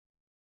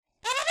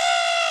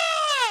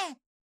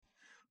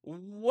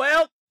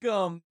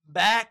Welcome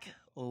back,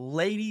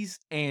 ladies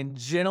and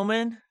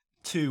gentlemen,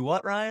 to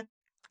what, Ryan?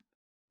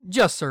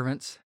 Just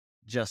servants.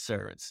 Just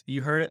Servants.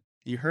 You heard it.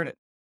 You heard it.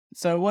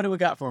 So what do we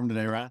got for them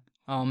today, Ryan?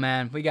 Oh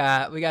man, we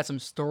got some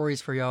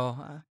stories for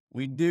y'all.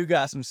 We do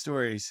got some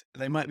stories.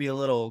 They might be a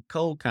little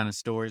cold kind of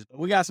stories, but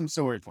we got some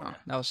stories for you.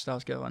 That was a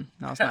good one.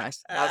 That was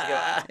nice. That was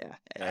a good one.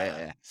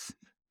 Yeah.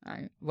 All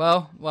right.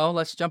 Well,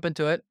 let's jump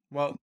into it.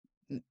 Well,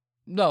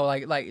 No,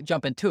 like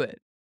jump into it.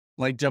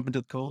 like jump into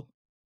the cold.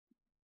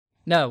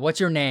 No, what's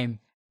your name?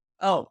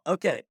 Oh,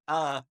 okay.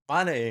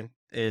 My name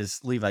is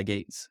Levi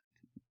Gates.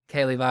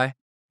 Okay, Levi.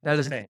 That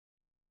is name.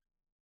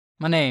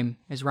 my name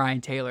is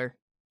Ryan Taylor.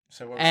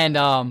 So what And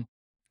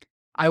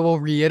I will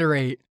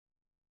reiterate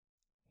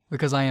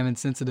because I am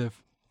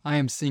insensitive. I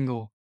am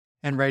single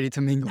and ready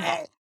to mingle.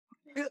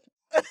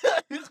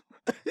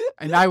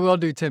 And I will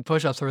do 10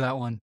 push-ups for that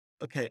one.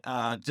 Okay,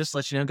 just to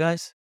let you know,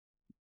 guys,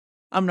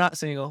 I'm not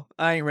single.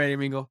 I ain't ready to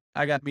mingle.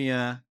 I got me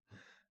a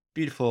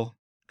beautiful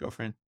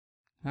girlfriend.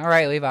 All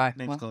right, Levi.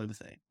 Name's Well, Chloe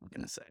Bethany. I'm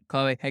gonna say.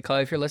 Chloe. Hey,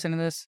 Chloe, if you're listening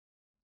to this,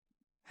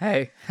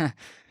 hey, that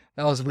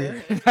was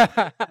weird.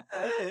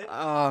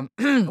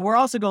 We're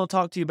also going to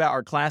talk to you about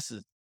our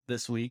classes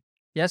this week.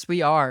 Yes,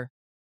 we are.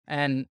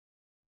 And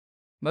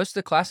most of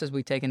the classes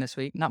we've taken this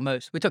week, not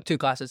most, we took 2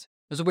 classes.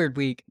 It was a weird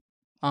week.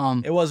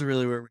 It was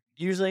really weird.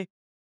 Usually,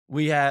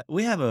 we have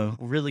a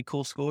really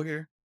cool school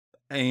here,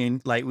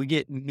 and like we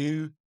get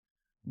new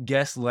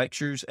guest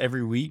lectures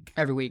every week.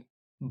 Every week.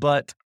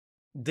 But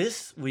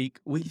this week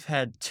we've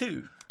had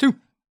 2. 2.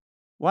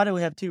 Why do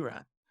we have 2,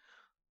 Ryan?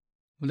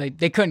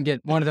 They couldn't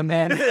get one of them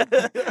in.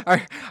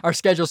 Our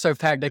schedule's so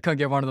packed, they couldn't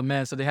get one of them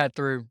in, so they had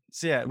through.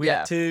 So yeah, we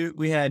had 2.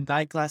 We had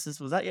night classes.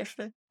 Was that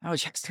yesterday? That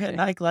was We had yesterday.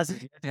 night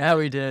classes. Yeah,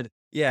 we did.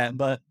 Yeah,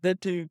 but the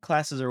 2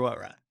 classes are what,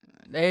 Ryan?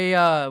 They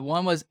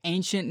one was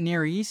Ancient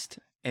Near East.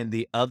 And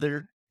the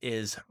other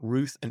is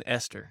Ruth and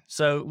Esther.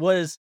 So what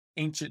is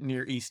Ancient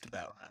Near East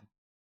about, Ryan?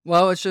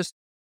 Well, it's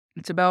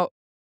about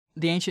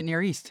the ancient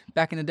Near East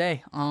back in the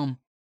day.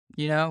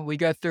 We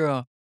go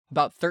through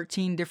about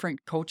 13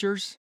 different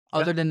cultures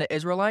other than the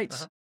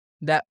Israelites.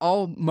 That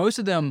most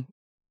of them,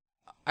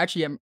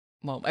 actually,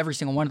 every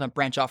single one of them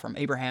branch off from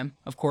Abraham,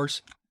 of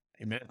course.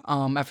 Amen.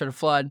 After the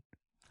flood.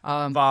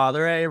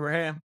 Father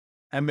Abraham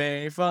and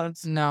many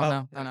funds.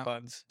 No.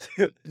 Funds.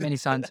 Many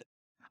sons.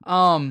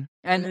 And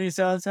Many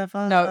sons have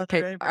funds. no, Father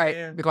okay, all right,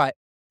 Abraham. be quiet.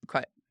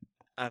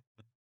 Uh,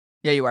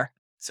 Yeah, you are.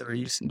 So are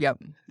you? Yep.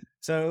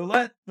 So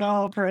let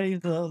all praise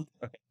the Lord.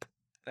 Okay.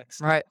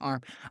 Next. Right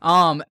arm.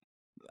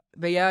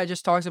 But yeah, it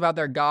just talks about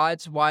their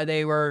gods, why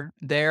they were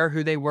there,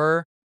 who they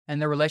were, and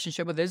their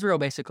relationship with Israel,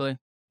 basically.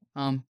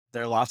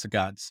 There are lots of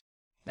gods.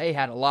 They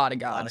had a lot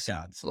of A lot of gods.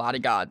 gods. A lot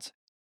of gods.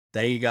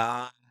 They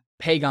got.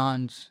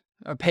 Pagans.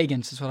 Or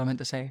pagans is what I meant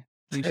to say.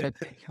 You said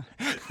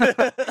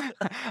pagan.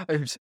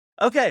 Oops.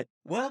 Okay.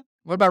 Well,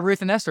 What about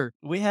Ruth and Esther?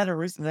 we had a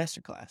Ruth and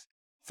Esther class.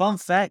 Fun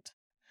fact: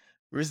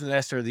 Ruth and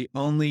Esther are the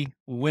only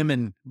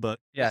women book.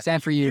 Yeah,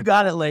 Stand for you you.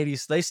 got it,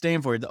 ladies. They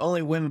stand for it. The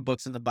only women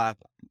books in the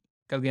Bible.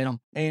 Go get them.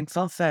 And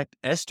fun fact: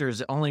 Esther is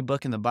the only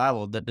book in the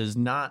Bible that does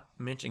not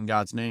mention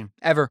God's name.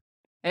 Ever.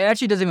 It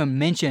actually doesn't even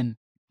mention,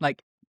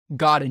 like,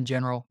 God in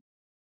general.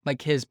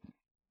 Like, his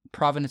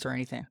providence or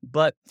anything.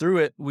 But through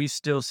it, we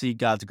still see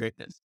God's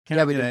greatness. Can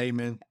Yeah, I we get do. an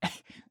amen?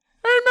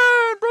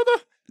 Amen,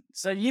 brother.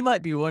 So you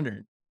might be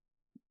wondering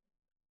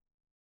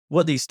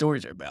what these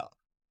stories are about.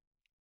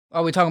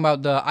 Are we talking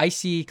about the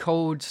icy,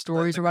 cold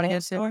stories The we're about to cold get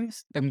to?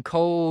 stories? Them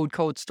cold,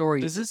 cold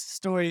stories. Does this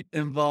story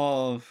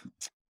involve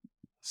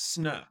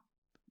snow?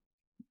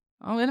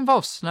 Oh, it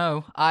involves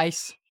snow,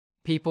 ice,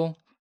 people.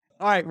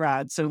 All right,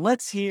 Rod. So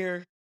let's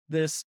hear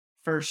this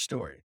first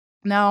story.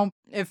 Now,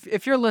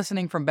 if you're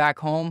listening from back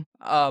home,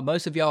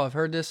 most of y'all have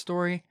heard this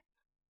story.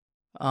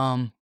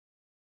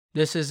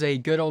 This is a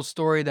good old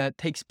story that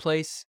takes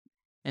place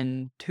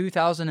in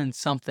 2000 and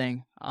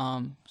something,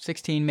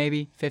 16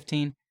 maybe,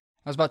 15.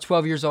 I was about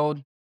 12 years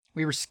old.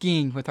 We were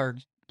skiing with our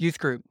youth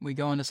group. We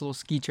go on this little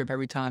ski trip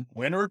every time.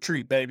 Winter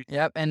retreat, baby.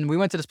 Yep, and we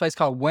went to this place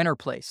called Winter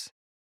Place,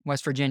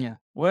 West Virginia.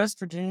 West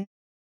Virginia.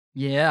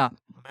 Yeah.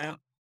 Mount.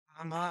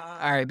 All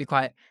right, be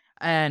quiet.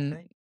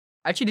 And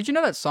actually, did you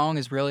know that song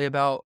is really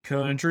about?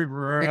 Country Did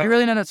road. you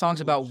really know that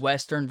song's about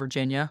Western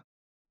Virginia,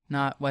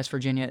 not West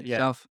Virginia Yeah.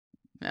 itself?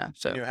 Yeah.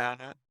 So You how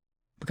not?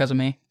 because of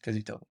me. Because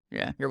you told me.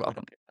 Yeah, you're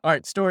welcome. All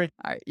right, story.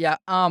 All right, yeah.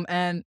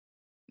 And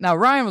now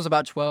Ryan was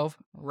about 12.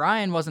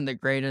 Ryan wasn't the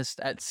greatest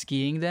at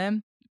skiing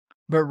then,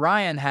 but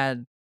Ryan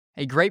had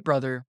a great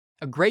brother,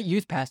 a great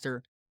youth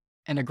pastor,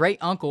 and a great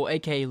uncle,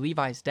 aka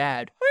Levi's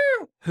dad,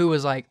 who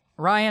was like,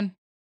 Ryan,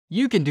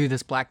 you can do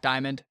this, Black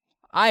Diamond.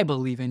 I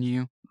believe in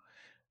you.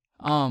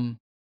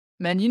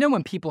 Man, you know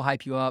when people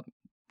hype you up,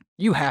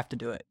 you have to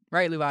do it,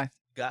 right, Levi?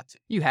 Got to.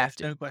 You have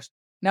to. No question.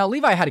 Now,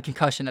 Levi had a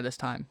concussion at this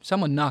time.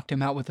 Someone knocked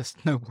him out with a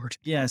snowboard.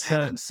 Yeah,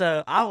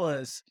 so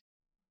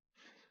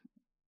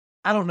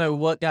I don't know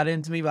what got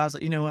into me, but I was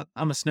like, you know what?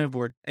 I'm a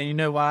snowboard. And you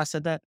know why I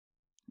said that?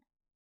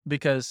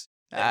 Because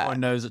everyone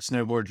knows that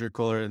snowboards are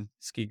cooler than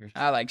skiers.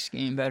 I like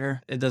skiing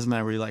better. It doesn't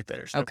matter what you like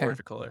better. Okay. Snowboards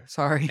are cooler.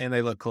 Sorry. And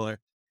they look cooler.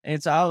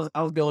 And so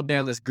I was going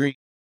down this green.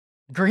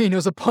 Green, it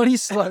was a putty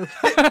slope.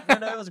 No,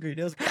 it was green.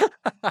 It was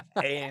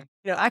green.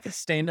 And I could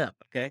stand up.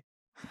 Okay,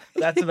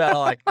 that's about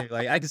all I can do.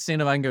 Like I can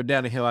stand up, I can go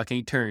down a hill, I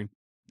can't turn.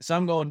 So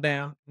I'm going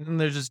down, and then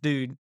there's this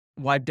dude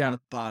wiped down at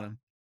the bottom,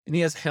 and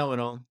he has a helmet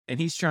on,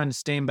 and he's trying to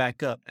stand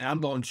back up, and I'm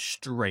going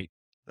straight.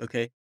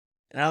 Okay,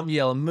 and I'm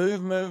yelling,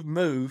 "Move, move,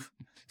 move!"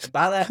 And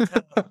by that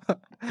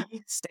time,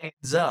 he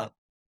stands up,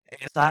 and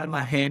the side of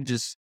my hand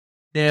just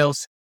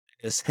nails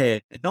his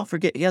head. And don't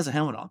forget, he has a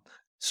helmet on.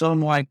 So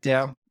I'm wiped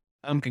out.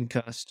 I'm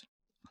concussed.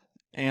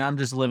 And I'm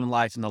just living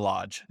life in the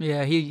lodge.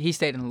 Yeah, he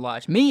stayed in the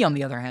lodge. Me, on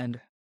the other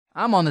hand,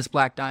 I'm on this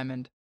Black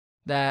Diamond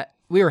that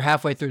we were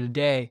halfway through the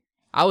day.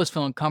 I was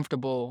feeling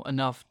comfortable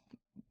enough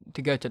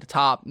to go to the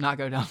top, not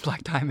go down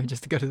Black Diamond,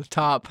 just to go to the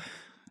top.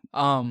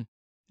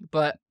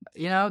 But,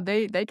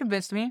 they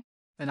convinced me,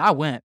 and I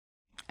went.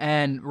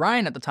 And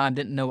Ryan at the time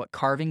didn't know what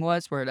carving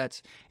was,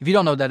 if you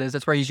don't know what that is,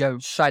 that's where you go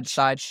side to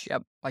side,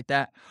 yep, like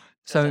that.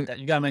 So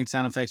you got to make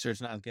sound effects or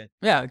it's not good.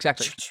 Yeah,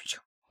 exactly.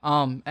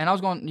 And I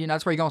was going,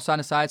 that's where you're going side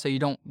to side so you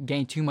don't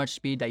gain too much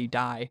speed that you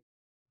die.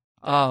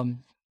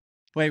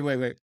 Wait.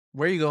 Where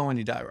are you going when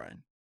you die,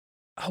 Ryan?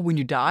 Oh, when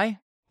you die?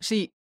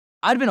 See,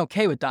 I'd been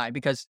okay with dying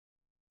because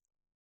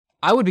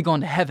I would be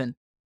going to heaven.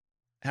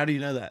 How do you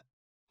know that?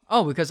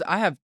 Oh, because I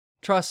have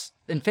trust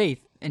and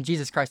faith in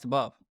Jesus Christ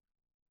above.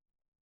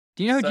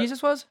 Do you know who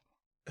Jesus was?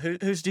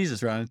 Who's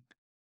Jesus, Ryan?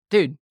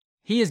 Dude,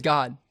 he is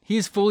God. He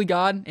is fully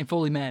God and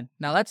fully man.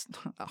 Now, that's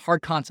a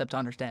hard concept to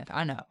understand.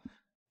 I know.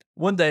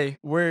 One day,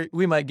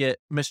 we might get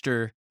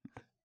Mr.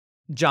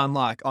 John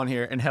Locke on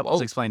here and help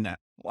us explain that.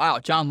 Wow,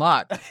 John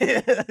Locke.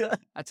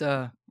 That's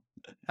a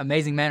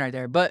amazing man right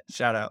there. But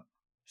shout out.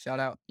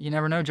 You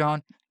never know,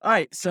 John. All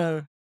right,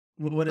 so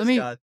what is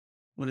God?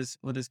 What is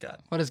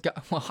God? What is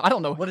God? Well, I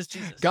don't know. What is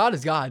Jesus? God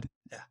is God.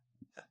 Yeah.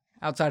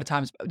 Outside of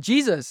time.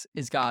 Jesus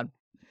is God.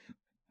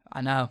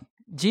 I know.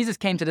 Jesus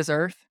came to this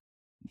earth.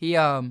 He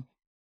died.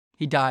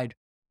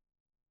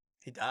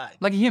 He died.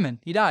 Like a human.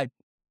 He died.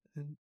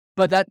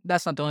 But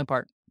that's not the only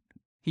part.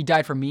 He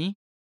died for me.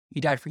 He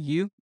died for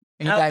you.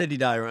 And How did he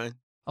die, Ryan?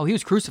 Oh, he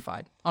was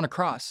crucified on a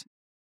cross.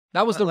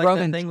 That was the like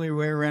Roman that thing we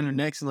wear around our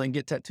necks and like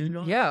get tattooed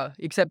on. Yeah,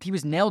 except he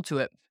was nailed to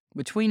it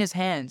between his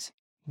hands.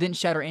 Didn't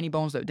shatter any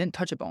bones though. Didn't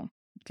touch a bone.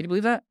 Can you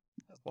believe that?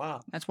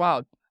 Wow. That's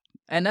wild.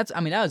 And that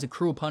was a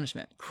cruel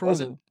punishment.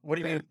 Cruel. What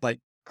do you mean, like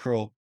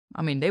cruel?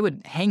 I mean, they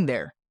would hang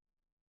there,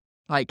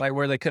 like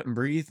where they couldn't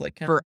breathe, like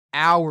for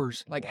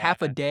hours, like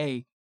half a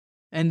day,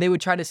 and they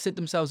would try to sit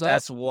themselves up.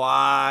 That's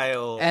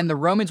wild. And the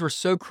Romans were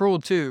so cruel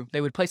too.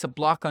 They would place a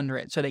block under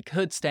it so they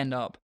could stand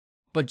up,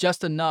 but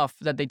just enough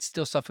that they'd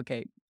still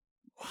suffocate.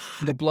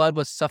 The blood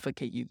would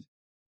suffocate you.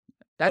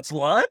 That's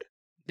blood.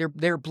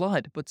 Their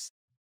blood, but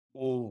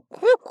oh,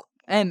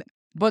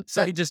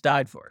 so he just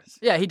died for us.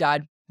 Yeah, he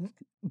died,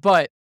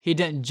 but he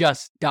didn't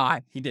just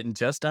die. He didn't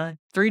just die.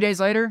 3 days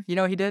later, you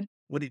know what he did?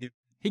 What did he do?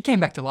 He came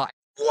back to life.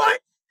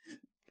 What?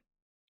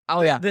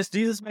 Oh yeah, this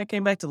Jesus man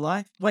came back to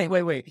life.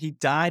 Wait. He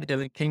died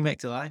and then came back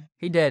to life.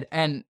 He did,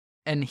 and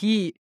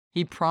he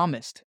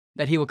promised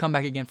that he will come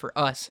back again for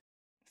us.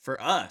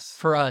 For us.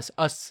 For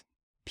us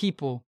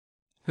people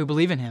who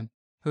believe in him,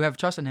 who have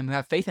trust in him, who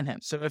have faith in him.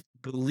 So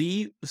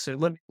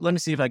let me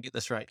see if I get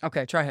this right.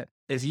 Okay, try it.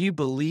 If you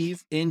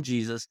believe in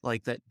Jesus,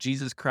 like that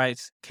Jesus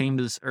Christ came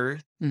to this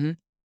earth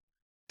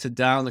to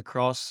die on the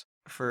cross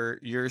for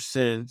your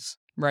sins,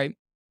 right?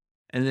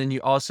 And then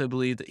you also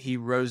believe that he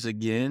rose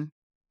again.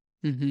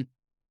 Mm-hmm.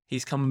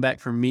 He's coming back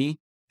for me,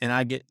 and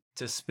I get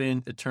to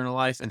spend eternal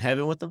life in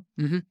heaven with him.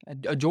 Mm-hmm.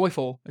 A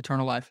joyful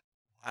eternal life.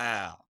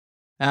 Wow.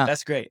 Yeah.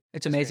 That's great.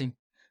 It's amazing. Great.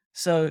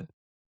 So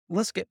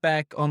let's get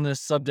back on this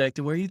subject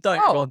where you thought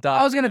you were going to die.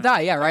 I was going to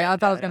die. Yeah, right. I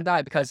thought I was going to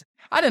die because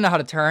I didn't know how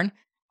to turn.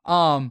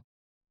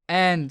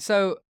 And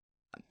so,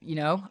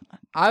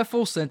 I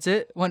full sense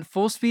it, went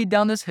full speed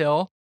down this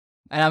hill.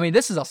 And I mean,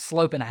 this is a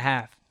slope and a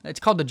half.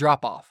 It's called the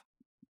drop off.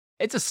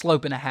 It's a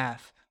slope and a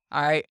half.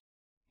 All right.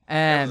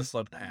 And that was a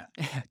slope and a half.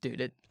 Yeah,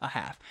 dude, a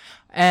half.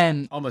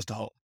 And almost a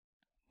hole.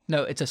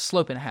 No, it's a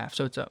slope and a half.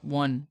 So it's a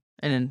one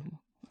and then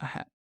a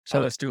half.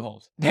 So it's 2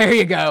 holes. There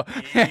you go.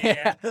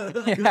 Yeah.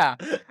 Yeah.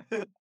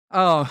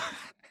 Oh.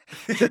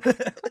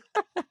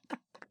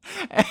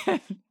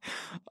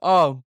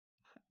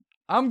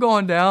 I'm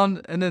going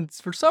down, and then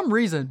for some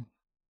reason,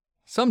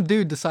 some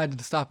dude decided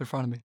to stop in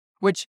front of me,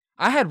 which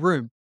I had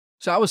room.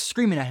 So I was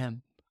screaming at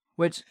him,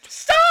 which,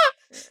 stop!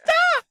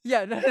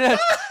 Yeah,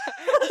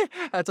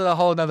 that's a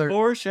whole nother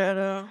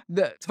foreshadow.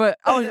 But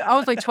I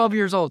was like 12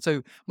 years old,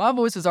 so my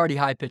voice is already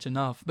high pitched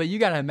enough. But you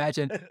gotta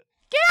imagine, get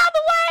out of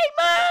the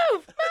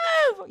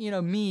way,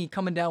 move! Me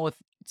coming down with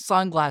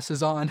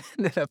sunglasses on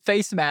and a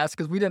face mask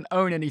because we didn't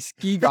own any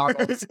ski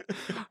goggles.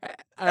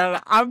 And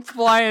I'm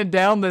flying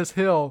down this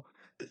hill,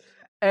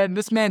 and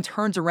this man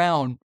turns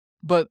around,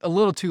 but a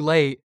little too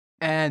late.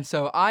 And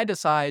so I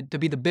decide to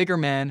be the bigger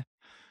man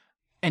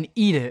and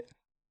eat it.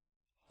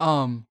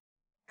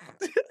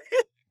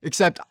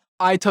 Except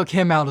I took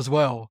him out as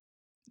well.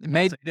 So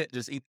you didn't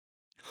just eat.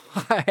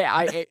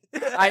 I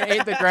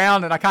ate the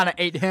ground and I kind of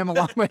ate him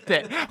along with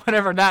it,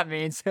 whatever that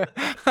means.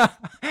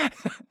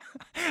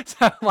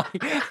 So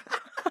like,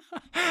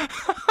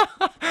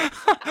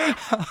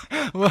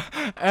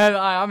 and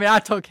I mean, I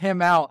took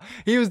him out.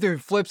 He was doing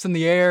flips in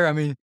the air. I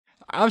mean,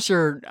 I'm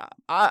sure.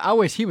 I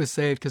wish he was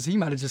saved because he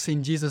might have just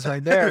seen Jesus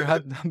right there. I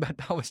bet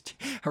that was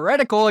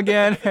heretical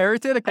again.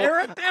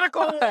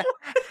 Heretical.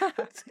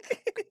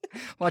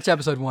 Watch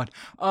episode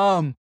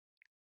 1.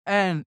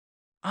 And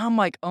I'm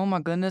like, oh my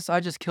goodness, I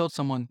just killed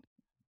someone.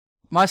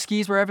 My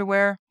skis were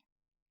everywhere.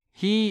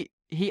 I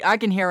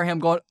can hear him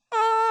going,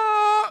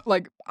 ah!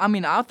 Like, I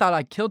mean, I thought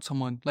I killed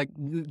someone, like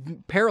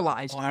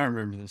paralyzed. Oh, I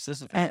remember this.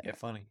 This is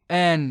funny.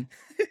 And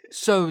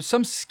so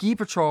some ski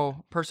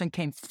patrol person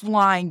came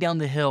flying down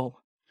the hill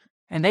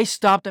and they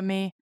stopped at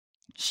me.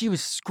 She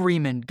was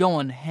screaming,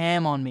 going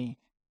ham on me.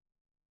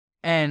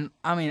 And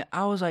I mean,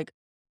 I was like,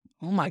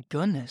 oh my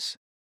goodness.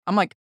 I'm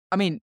like, I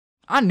mean,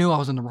 I knew I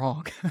was in the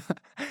wrong.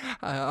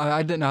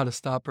 I didn't know how to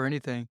stop or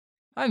anything.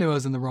 I knew I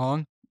was in the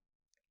wrong.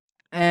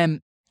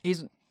 And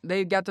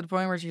they got to the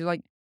point where she's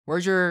like,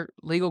 where's your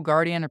legal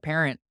guardian or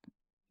parent?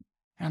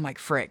 And I'm like,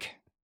 frick.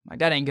 Like,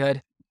 that ain't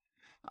good.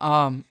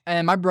 And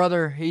my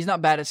brother, he's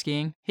not bad at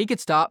skiing. He could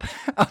stop,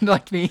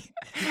 unlike me.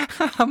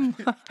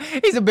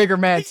 He's a bigger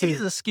man, too. He's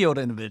a skilled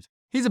individual.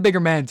 He's a bigger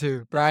man,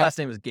 too, Brian. Last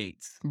name is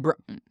Gates.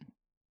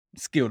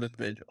 Skilled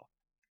individual.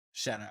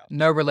 Shout out.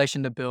 No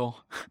relation to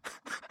Bill.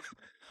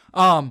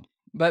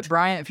 But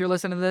Brian, if you're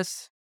listening to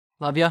this,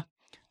 love ya.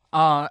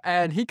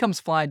 And he comes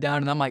flying down,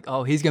 and I'm like,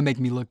 oh, he's gonna make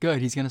me look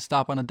good. He's gonna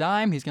stop on a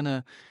dime. He's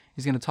gonna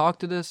talk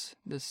to this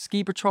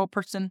ski patrol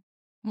person.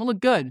 I'm gonna look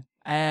good.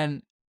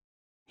 And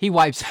he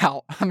wipes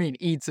out. I mean,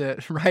 eats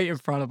it right in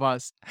front of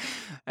us.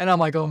 And I'm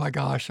like, oh my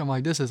gosh. I'm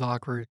like, this is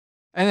awkward.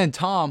 And then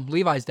Tom,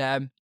 Levi's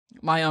dad,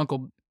 my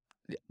uncle,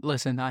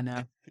 listen, I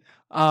know.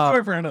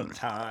 Sorry for another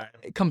time.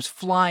 Comes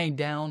flying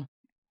down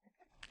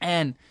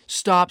and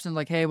stops and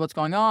like, hey, what's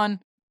going on?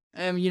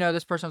 And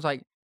this person's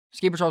like,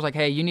 ski patrol's like,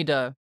 hey, you need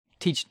to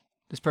teach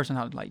this person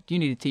how, like, you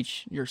need to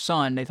teach your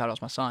son. They thought I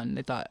was my son.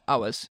 They thought I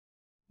was,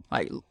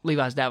 like,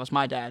 Levi's dad was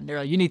my dad. They're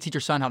like, you need to teach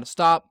your son how to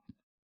stop,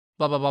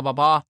 blah, blah, blah, blah,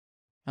 blah.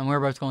 And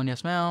we're both going,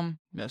 yes, ma'am,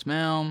 yes,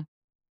 ma'am,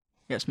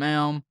 yes,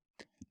 ma'am.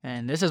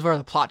 And this is where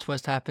the plot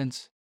twist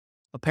happens.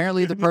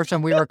 Apparently the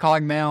person we were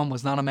calling ma'am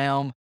was not a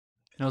ma'am.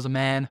 It was a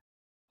man.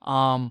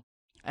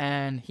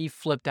 And he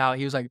flipped out.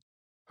 He was like,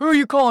 who are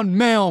you calling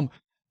ma'am?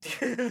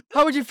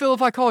 How would you feel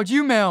if I called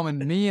you ma'am?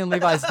 And me and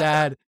Levi's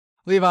dad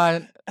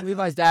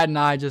and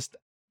I just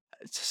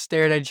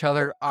stared at each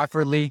other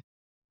awkwardly,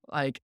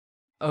 like,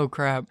 oh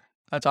crap,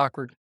 that's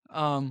awkward.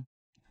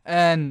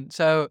 And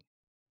so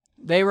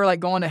they were like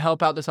going to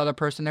help out this other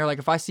person. They're like,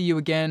 if I see you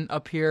again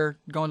up here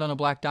going down a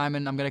Black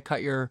Diamond, I'm gonna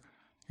cut your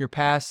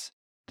pass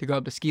to go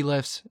up to ski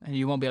lifts, and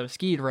you won't be able to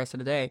ski the rest of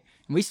the day.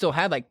 And we still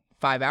had like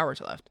 5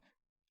 hours left.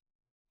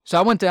 So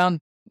I went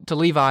down to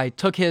Levi,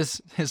 took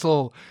his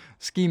little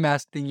ski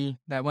mask thingy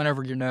that went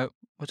over your note.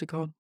 What's it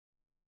called?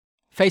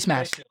 Face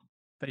mask.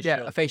 Face Yeah,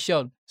 shield. a face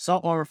shield.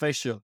 Saltwater face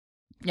shield.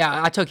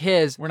 Yeah, I took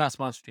his, We're not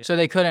sponsored yet. so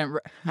they couldn't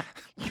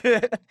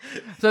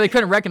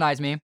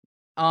recognize me.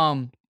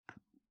 And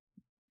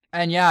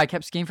yeah, I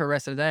kept skiing for the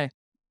rest of the day.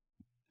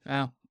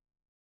 Yeah.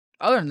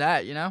 Other than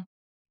that,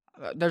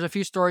 there's a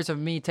few stories of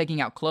me taking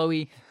out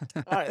Chloe.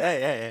 All right,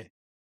 hey.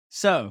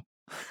 So,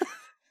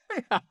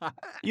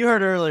 you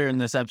heard earlier in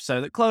this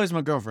episode that Chloe's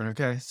my girlfriend,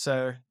 okay?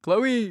 So,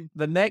 Chloe.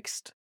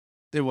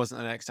 it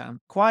wasn't the next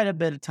time. Quite a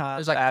bit of time. It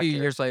was like a few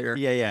years later.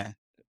 Yeah.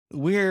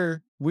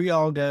 We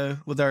all go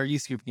with our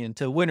youth group again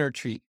to winter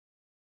retreat.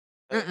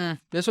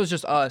 This was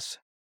just us.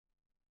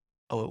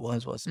 Oh, it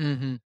was.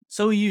 Mm-hmm.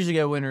 So we usually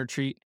go winter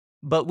retreat,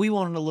 but we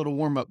wanted a little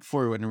warm up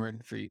before we went to winter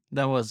retreat.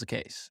 That was the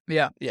case.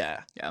 Yeah.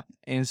 Yeah. Yeah.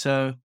 And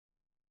so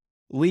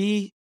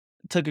we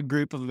took a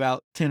group of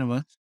about 10 of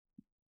us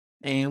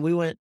and we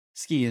went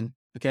skiing.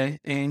 Okay.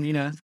 And,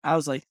 I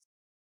was like,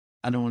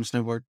 I don't want to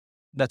snowboard.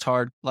 That's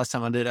hard. Last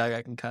time I did, I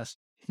got concussed.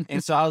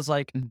 And so I was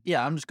like,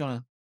 yeah, I'm just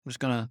gonna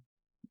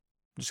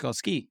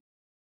ski.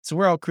 So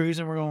we're all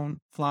cruising. We're going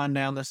flying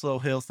down this little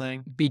hill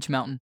thing. Beach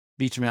Mountain.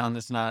 Beach Mountain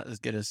is not as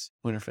good as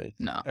Winterface.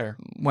 No. Or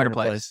Winter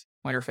Place.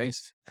 Winter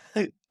Face.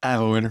 I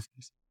have a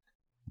Winterface.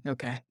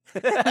 Okay.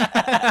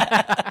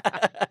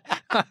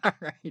 All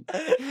right.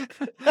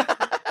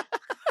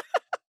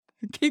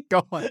 Keep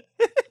going.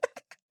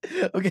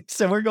 Okay,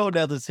 so we're going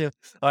down this hill.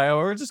 All right,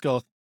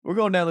 we're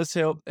going down this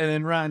hill, and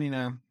then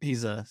Ryan,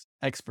 he's a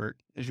expert.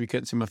 As you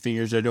couldn't see my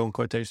fingers, they're doing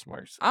quotation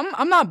marks.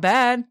 I'm not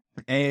bad.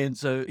 And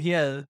so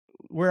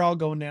we're all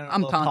going down a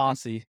little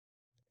posse,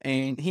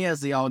 and he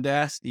has the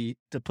audacity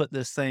to put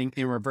this thing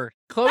in reverse.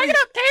 Chloe, it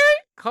up,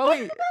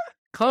 Terry.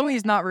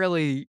 Chloe's not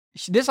really.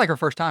 This is like her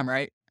first time,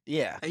 right?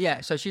 Yeah.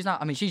 Yeah. So she's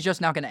not. I mean, she's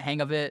just now getting the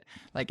hang of it.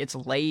 Like, it's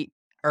later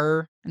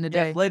in the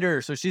day.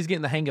 Later, so she's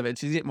getting the hang of it.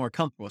 She's getting more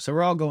comfortable. So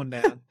we're all going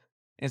down,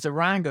 and so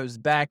Ryan goes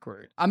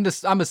backward. I'm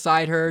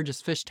beside her,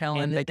 just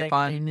fishtailing, making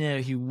fun.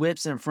 He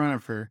whips in front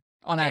of her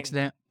on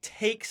accident,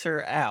 takes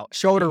her out,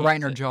 shoulder right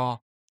in her jaw,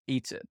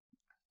 eats it.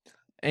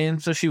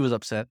 And so she was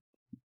upset,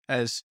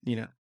 as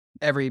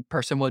every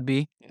person would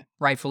be, Yeah.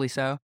 rightfully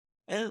so.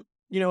 And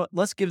you know what?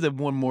 Let's give them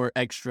one more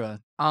extra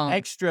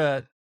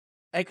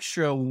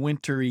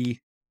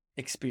wintry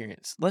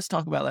experience. Let's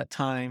talk about that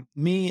time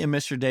me and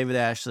Mr. David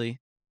Ashley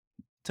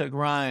took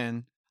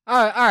Ryan.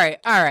 All right.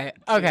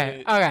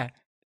 Okay. to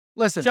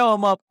Listen, show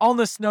him up on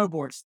the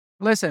snowboards.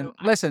 listen.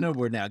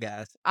 Snowboard now,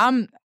 guys.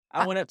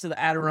 I went up to the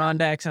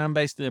Adirondacks, and I'm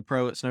basically a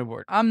pro at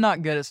snowboard. I'm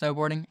not good at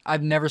snowboarding.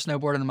 I've never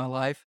snowboarded in my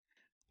life.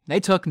 They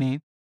took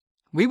me.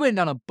 We went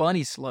down a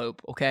bunny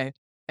slope, okay?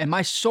 And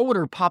my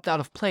shoulder popped out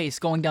of place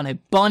going down a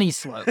bunny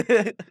slope.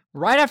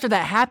 Right after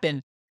that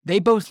happened, they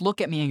both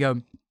look at me and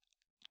go,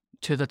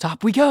 "To the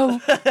top we go."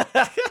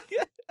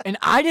 And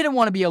I didn't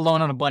want to be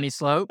alone on a bunny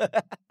slope.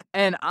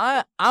 And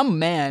I'm a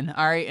man,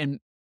 all right? And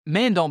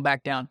men don't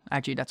back down.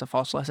 Actually, that's a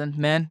false lesson.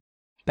 Men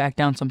back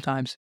down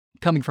sometimes.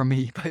 Coming from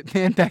me, but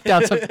men back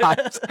down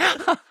sometimes.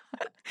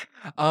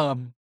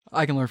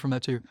 I can learn from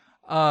that too.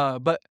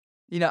 But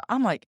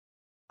I'm like,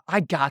 I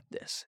got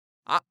this.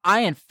 I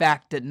in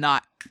fact did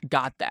not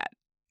got that.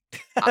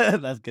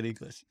 That's good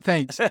English.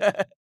 Thanks.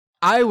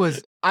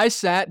 I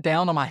sat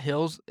down on my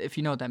heels, if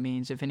you know what that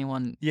means. If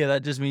anyone, Yeah,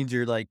 that just means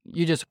you're like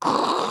you just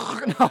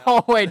the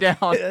whole way down.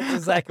 that's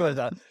exactly what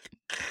that.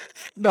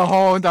 The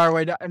whole entire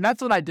way down. And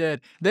that's what I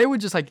did. They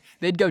would just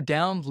they'd go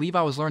down.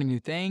 Levi was learning new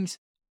things.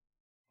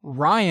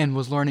 Ryan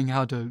was learning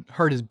how to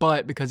hurt his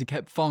butt because he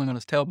kept falling on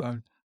his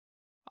tailbone.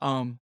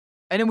 And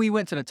then we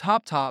went to the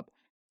top,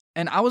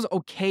 and I was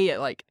okay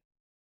at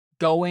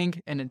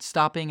going and then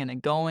stopping and then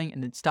going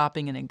and then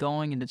stopping and then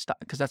going and then stop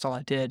because that's all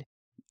I did.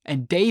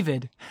 And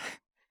David,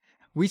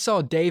 we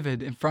saw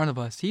David in front of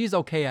us. He's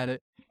okay at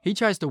it. He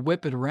tries to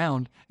whip it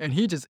around and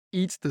he just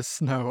eats the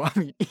snow. I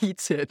mean,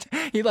 eats it.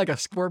 He like a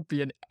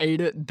scorpion ate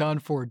it. Done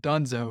for,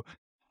 donezo.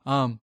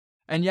 And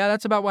yeah,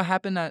 that's about what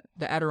happened at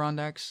the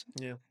Adirondacks.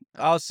 Yeah.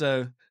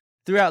 Also,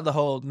 throughout the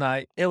whole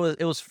night, it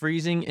was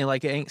freezing and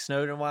it ain't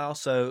snowed in a while,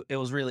 so it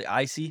was really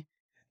icy,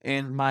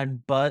 and my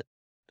butt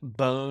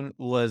bone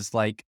was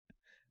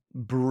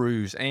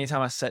bruised.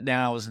 Anytime I sat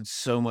down, I was in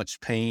so much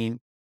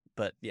pain.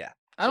 But yeah,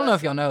 I don't know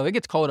if y'all know, it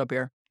gets cold up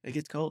here, it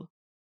gets cold.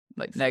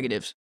 like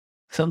negatives.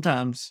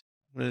 Sometimes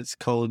when it's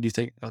cold, you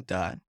think, "Oh,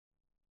 die,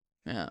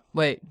 Yeah.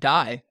 Wait,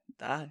 die?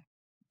 die."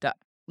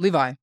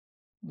 Levi,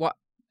 why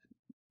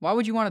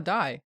would you want to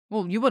die?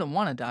 Well, you wouldn't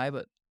want to die,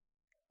 but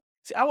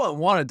See, I wouldn't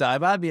want to die,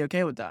 but I'd be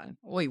okay with dying.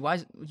 wait,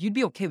 you'd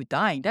be okay with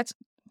dying? That's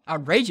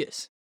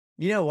outrageous.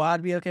 You know why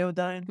I'd be okay with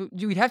dying?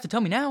 You'd have to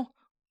tell me now.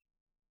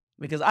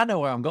 Because I know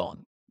where I'm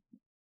going.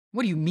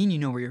 What do you mean you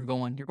know where you're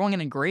going? You're going in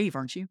a grave,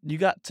 aren't you? You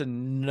got to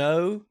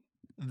know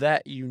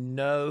that you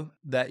know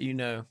that you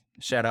know.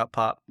 Shout out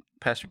Pop,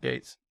 Pastor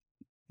Gates.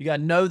 You got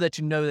to know that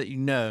you know that you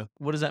know.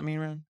 What does that mean,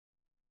 Ron?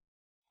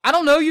 I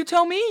don't know. You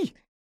tell me.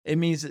 It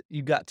means that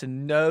you got to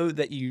know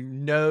that you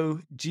know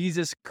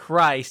Jesus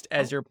Christ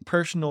as your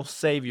personal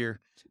savior,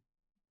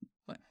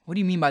 What do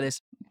you mean by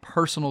this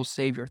personal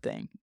savior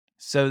thing?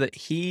 so that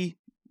he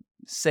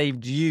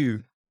saved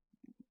you.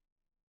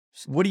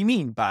 What do you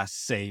mean by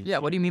saved? Yeah,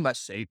 what do you mean by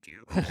saved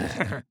you?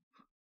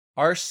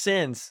 Our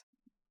sins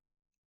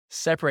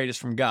separate us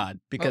from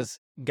God because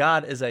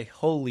God is a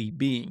holy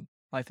being,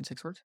 Life in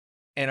 6 words.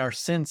 and our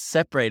sins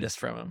separate us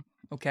from him.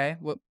 Okay.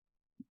 What?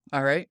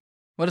 All right.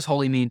 What does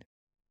holy mean?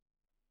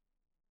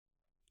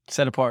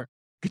 Set apart.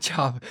 Good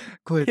job.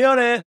 Good. Killed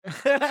it.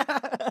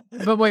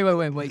 But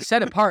wait.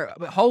 Set apart.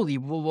 But holy.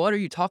 Well, what are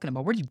you talking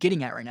about? What are you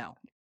getting at right now?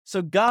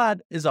 So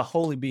God is a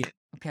holy being,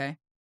 Okay.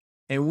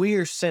 and we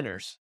are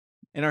sinners,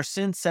 and our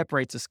sin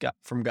separates us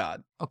from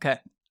God. Okay.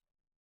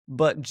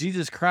 But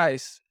Jesus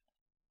Christ,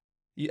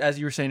 as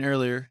you were saying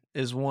earlier,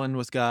 is one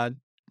with God,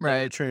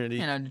 Right. the Trinity.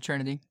 The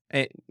Trinity.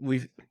 And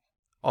we've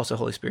also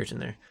Holy Spirit's in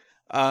there.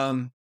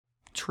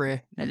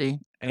 Trinity.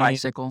 And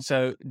Bicycle.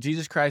 So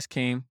Jesus Christ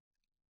came,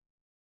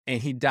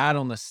 and he died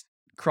on the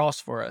cross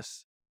for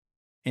us,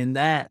 and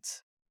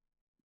that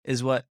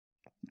is what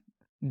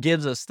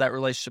gives us that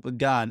relationship with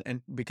God.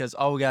 And because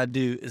all we gotta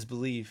do is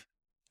believe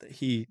that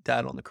he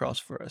died on the cross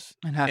for us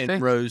And have and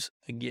faith. rose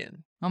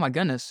again. Oh my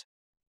goodness.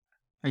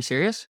 Are you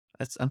serious?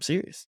 I'm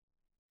serious.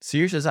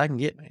 Serious as I can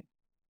get, man.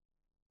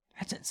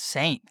 That's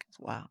insane.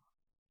 Wow.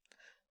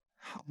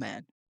 Oh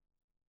man.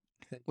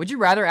 Would you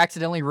rather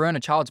accidentally ruin a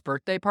child's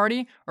birthday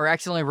party or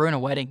accidentally ruin a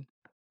wedding?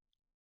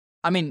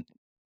 I mean,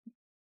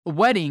 a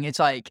wedding, it's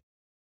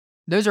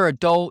those are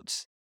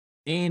adults.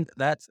 And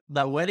that's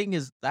the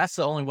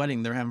only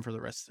wedding they're having for the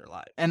rest of their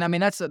life. And I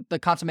mean, that's the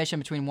consummation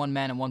between one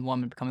man and one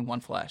woman becoming one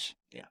flesh.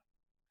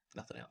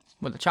 Nothing else.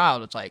 With a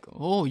child, it's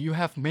oh, you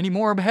have many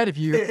more ahead of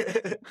you.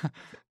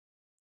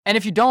 And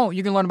if you don't,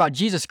 you can learn about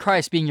Jesus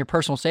Christ being your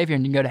personal savior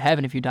and you can go to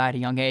heaven if you die at a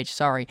young age.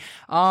 Sorry.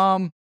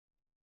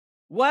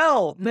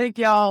 Well, thank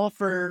y'all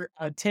for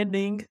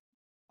attending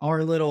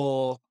our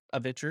little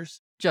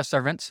adventures. Just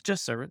servants.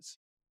 Just servants.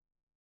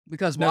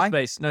 Because No why?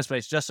 space. No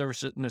space. Just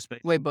service. No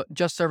space. Wait, but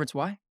just servants,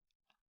 why?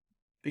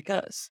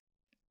 Because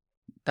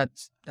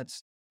That's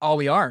all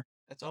we are.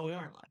 that's all we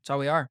are in life. That's all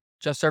we are.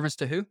 Just servants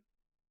to who?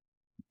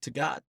 To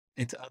God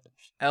and to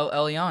others. El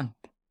Elyon.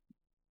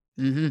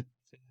 Mm-hmm.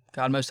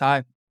 God Most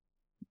High.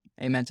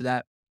 Amen to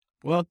that.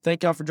 Well,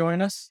 thank y'all for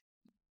joining us.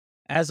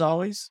 As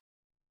always,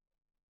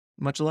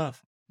 much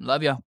love.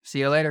 Love you. See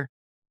you later.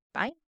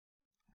 Bye.